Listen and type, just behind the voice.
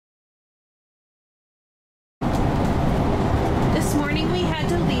had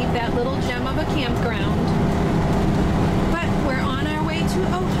to leave that little gem of a campground. But we're on our way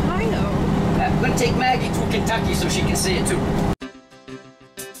to Ohio. I'm gonna take Maggie to Kentucky so she can see it too.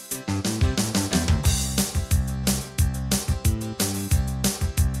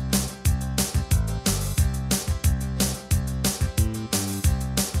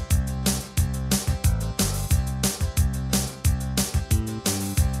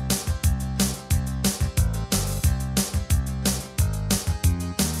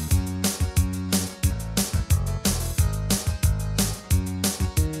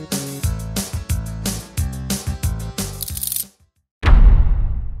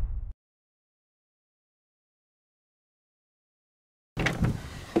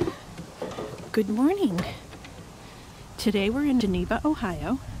 Good morning. Today we're in Geneva,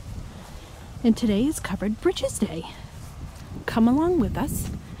 Ohio, and today is Covered Bridges Day. Come along with us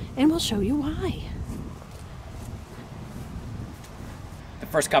and we'll show you why. The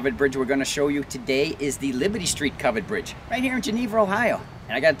first covered bridge we're going to show you today is the Liberty Street Covered Bridge, right here in Geneva, Ohio.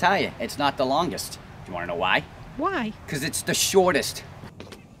 And I got to tell you, it's not the longest. Do you want to know why? Why? Because it's the shortest.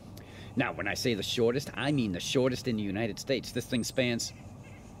 Now, when I say the shortest, I mean the shortest in the United States. This thing spans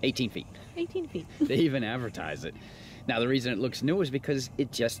 18 feet. 18 feet. They even advertise it. Now, the reason it looks new is because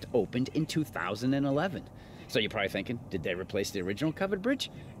it just opened in 2011. So you're probably thinking, did they replace the original covered bridge?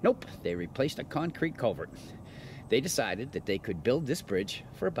 Nope, they replaced a concrete culvert. They decided that they could build this bridge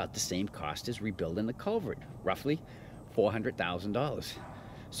for about the same cost as rebuilding the culvert, roughly $400,000.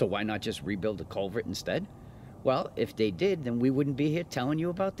 So why not just rebuild the culvert instead? Well, if they did, then we wouldn't be here telling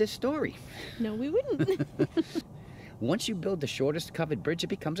you about this story. No, we wouldn't. Once you build the shortest covered bridge, it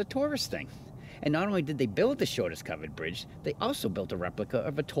becomes a tourist thing. And not only did they build the shortest covered bridge, they also built a replica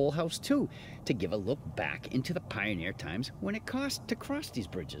of a toll house too, to give a look back into the pioneer times when it cost to cross these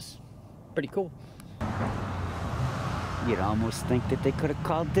bridges. Pretty cool. You'd almost think that they could have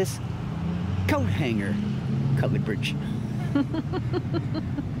called this coat hanger covered bridge.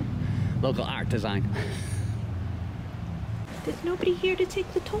 Local art design. There's nobody here to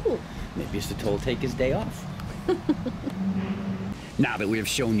take the toll. Maybe it's the toll taker's day off. Now that we have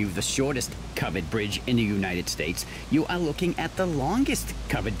shown you the shortest covered bridge in the United States, you are looking at the longest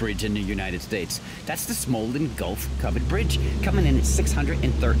covered bridge in the United States. That's the Smolden Gulf Covered Bridge, coming in at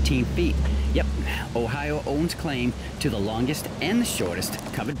 613 feet. Yep, Ohio owns claim to the longest and the shortest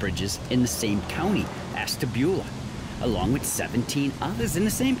covered bridges in the same county, Ashtabula, along with 17 others in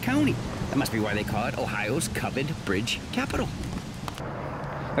the same county. That must be why they call it Ohio's covered bridge capital.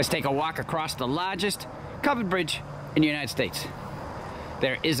 Let's take a walk across the largest covered bridge in the United States.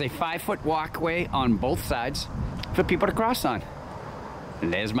 There is a 5-foot walkway on both sides for people to cross on.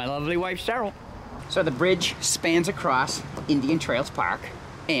 And there's my lovely wife, Cheryl. So the bridge spans across Indian Trails Park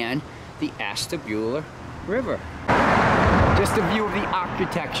and the Ashtabula River. Just a view of the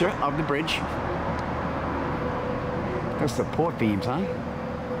architecture of the bridge. Those support beams, huh?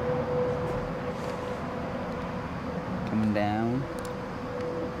 Coming down.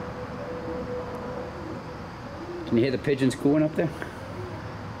 Can you hear the pigeons cooing up there?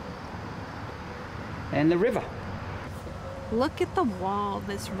 And the river. Look at the wall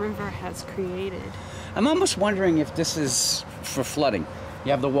this river has created. I'm almost wondering if this is for flooding.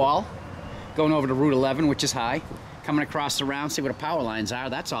 You have the wall going over to Route 11, which is high. Coming across around, see where the power lines are,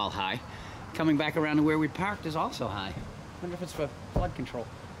 that's all high. Coming back around to where we parked is also high. Wonder if it's for flood control.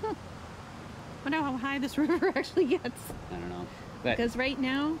 Wonder how high this river actually gets. I don't know. But because right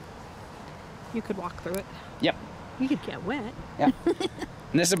now, you could walk through it. Yep. You could get wet. Yeah.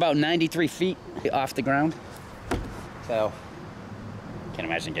 And this is about 93 feet off the ground. So, can't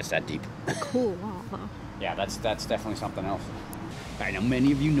imagine it gets that deep. Cool wall, though. Yeah, that's definitely something else. All right, now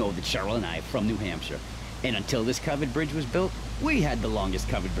many of you know that Cheryl and I are from New Hampshire. And until this covered bridge was built, we had the longest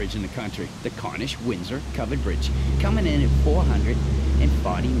covered bridge in the country, the Cornish-Windsor Covered Bridge, coming in at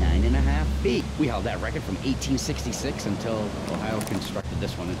 449.5 feet. We held that record from 1866 until Ohio constructed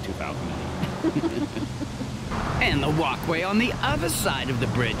this one in 2008. And the walkway on the other side of the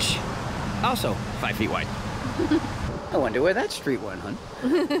bridge, also 5 feet wide. I wonder where that street went, hun.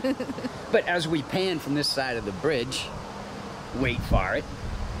 But as we pan from this side of the bridge, wait for it.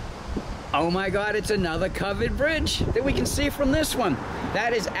 Oh my God, it's another covered bridge that we can see from this one.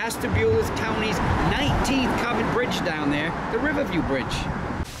 That is Ashtabula County's 19th covered bridge down there, the Riverview Bridge.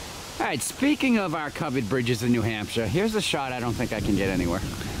 All right, speaking of our covered bridges in New Hampshire, here's a shot I don't think I can get anywhere.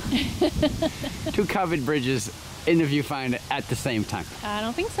 2 covered bridges in the viewfinder at the same time. I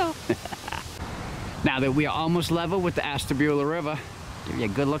don't think so. Now that we are almost level with the Ashtabula River, give you a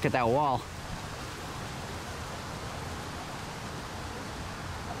good look at that wall.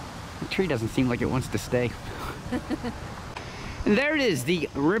 The tree doesn't seem like it wants to stay. And there it is, the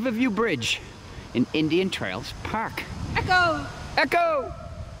Riverview Bridge in Indian Trails Park. Echo! Echo!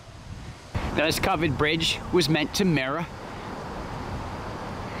 This covered bridge was meant to mirror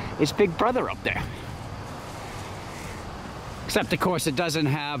its big brother up there. Except, of course, it doesn't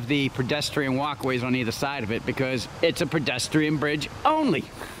have the pedestrian walkways on either side of it because it's a pedestrian bridge only.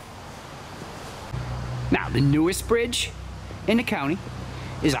 Now, the newest bridge in the county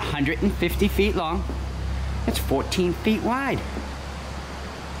is 150 feet long. It's 14 feet wide.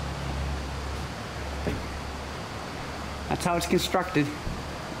 That's how it's constructed.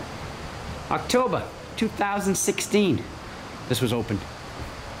 October 2016, this was opened.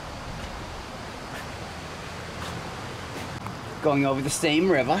 Going over the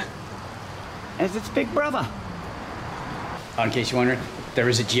same river as its big brother. Oh, in case you're wondering, there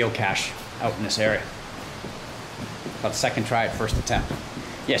is a geocache out in this area. About second try at first attempt.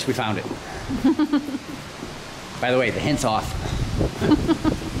 Yes, we found it. By the way, the hint's off.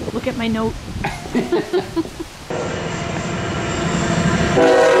 Look at my note.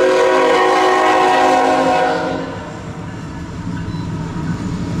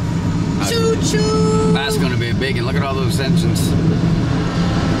 Choo-choo! That's gonna be a big one. Look at all those engines.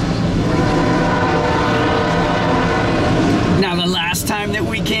 Now, the last time that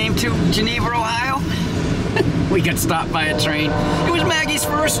we came to Geneva, Ohio, we got stopped by a train. It was Maggie's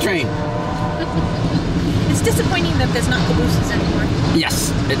first train. It's disappointing that there's not cabooses anymore.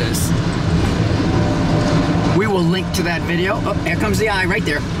 Yes, it is. We will link to that video. Oh, here comes the eye right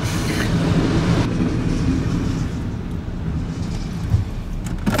there.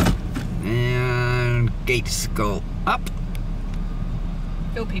 And gates go up.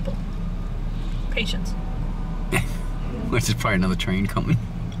 Go, people. Patience. Which is probably another train coming.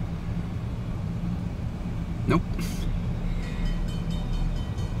 Nope.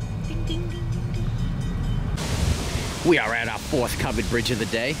 Ding, ding, ding, ding, ding. We are at our fourth covered bridge of the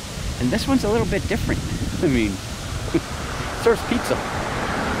day, and this one's a little bit different. I mean, serves pizza.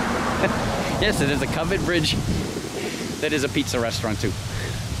 Yes, it is a covered bridge that is a pizza restaurant too.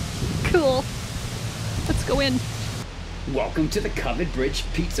 Cool. Let's go in. Welcome to the Covered Bridge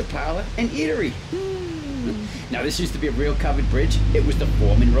Pizza Parlor and Eatery. Now, this used to be a real covered bridge. It was the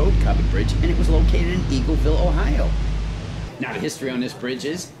Foreman Road Covered Bridge, and it was located in Eagleville, Ohio. Now, the history on this bridge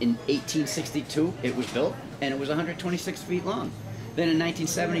is, in 1862, it was built, and it was 126 feet long. Then in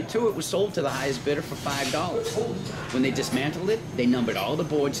 1972, it was sold to the highest bidder for $5. When they dismantled it, they numbered all the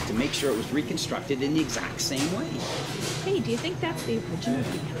boards to make sure it was reconstructed in the exact same way. Hey, do you think that's the original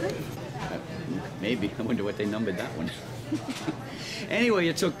banner? Maybe. I wonder what they numbered that one. Anyway,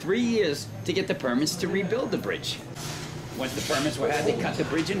 it took 3 years to get the permits to rebuild the bridge. Once the permits were had, they cut the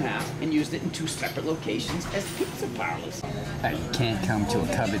bridge in half and used it in 2 separate locations as pizza parlors. You can't come to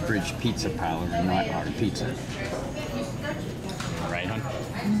a covered bridge pizza parlor and not order pizza. Right, hon?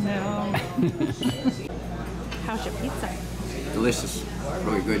 No. How's your pizza? Delicious.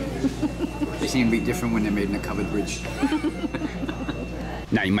 Really good. They seem to be different when they're made in a covered bridge.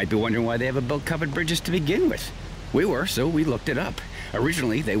 Now, you might be wondering why they ever built covered bridges to begin with. We were, so we looked it up.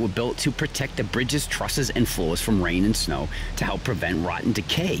 Originally, they were built to protect the bridge's trusses and floors from rain and snow to help prevent rot and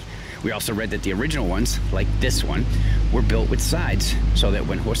decay. We also read that the original ones, like this one, were built with sides so that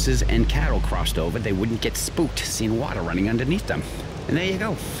when horses and cattle crossed over, they wouldn't get spooked seeing water running underneath them. And there you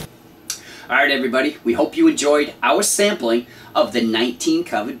go. All right, everybody, we hope you enjoyed our sampling of the 19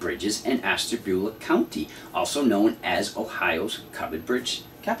 covered bridges in Ashtabula County, also known as Ohio's covered bridge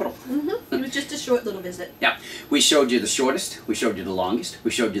capital. It was just a short little visit. Yeah, we showed you the shortest, we showed you the longest, we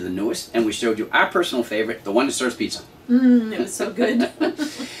showed you the newest, and we showed you our personal favorite, the one that serves pizza. It was so good.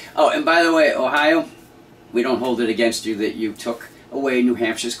 Oh, and by the way, Ohio, we don't hold it against you that you took away New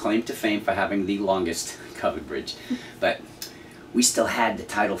Hampshire's claim to fame for having the longest covered bridge, but we still had the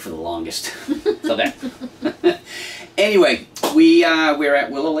title for the longest. So that. Anyway, we're at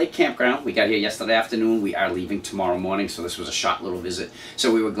Willow Lake Campground. We got here yesterday afternoon. We are leaving tomorrow morning, so this was a short little visit.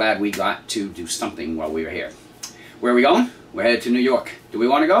 So we were glad we got to do something while we were here. Where are we going? We're headed to New York. Do we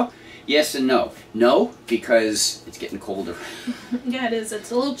want to go? Yes and no. No, because it's getting colder. Yeah, it is.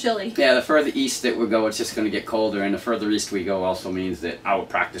 It's a little chilly. Yeah, the further east that we go, it's just going to get colder, and the further east we go also means that our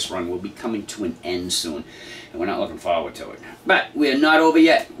practice run will be coming to an end soon, and we're not looking forward to it. But we are not over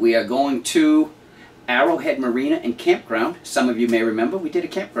yet. We are going to Arrowhead Marina and Campground. Some of you may remember we did a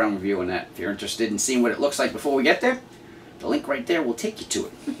campground review on that. If you're interested in seeing what it looks like before we get there, the link right there will take you to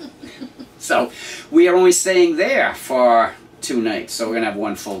it. So we are only staying there for 2 nights, so we're going to have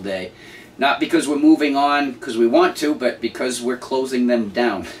 1 full day. Not because we're moving on because we want to, but because we're closing them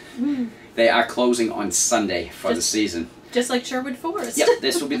down. They are closing on Sunday for the season. Just like Sherwood Forest. Yep,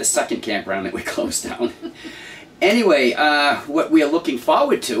 this will be the second campground that we close down. Anyway, what we are looking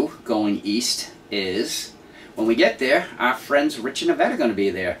forward to going east is when we get there, our friends Rich and Yvette are going to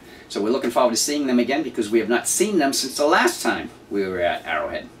be there. So we're looking forward to seeing them again because we have not seen them since the last time we were at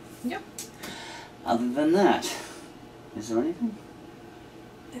Arrowhead. Yep. Other than that, is there anything?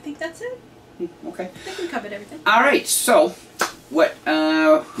 I think that's it. Okay. I think we covered everything. All right. So what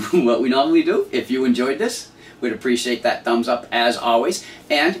what we normally do, if you enjoyed this, we'd appreciate that thumbs up as always.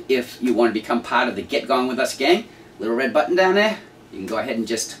 And if you want to become part of the Get Gone With Us gang, little red button down there, you can go ahead and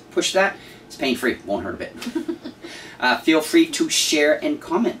just push that. It's pain-free, won't hurt a bit. Feel free to share and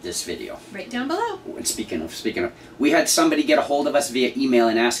comment this video. Right down below. And speaking of, we had somebody get a hold of us via email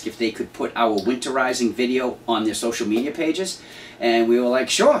and ask if they could put our winterizing video on their social media pages. And we were like,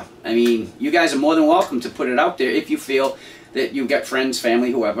 sure. I mean, you guys are more than welcome to put it out there if you feel that you've got friends,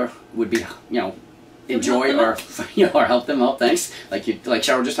 family, whoever would be, you know, enjoy or or help them out. Thanks, like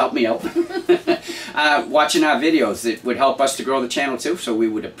Cheryl just helped me out. Watching our videos, it would help us to grow the channel too, so we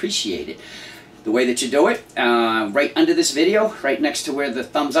would appreciate it. The way that you do it, right under this video, right next to where the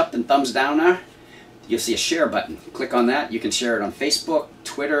thumbs up and thumbs down are, you'll see a share button. Click on that. You can share it on Facebook,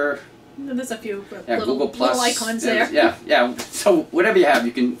 Twitter. There's a few Google Plus, little icons there. Yeah. So whatever you have,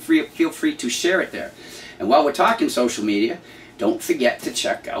 you can feel free to share it there. And while we're talking social media, don't forget to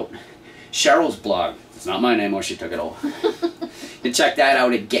check out Cheryl's blog. It's not mine anymore, she took it all. You can check that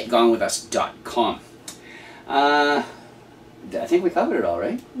out at GetGonewithUS.com. I think we covered it all,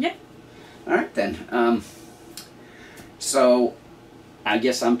 right? Yeah. All right then. So I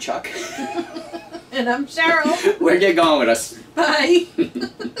guess I'm Chuck. And I'm Cheryl. We're Get Going With Us. Bye.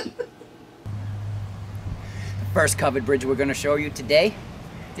 First covered bridge we're going to show you today,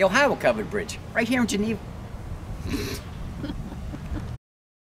 the Ohio Covered Bridge, right here in Geneva,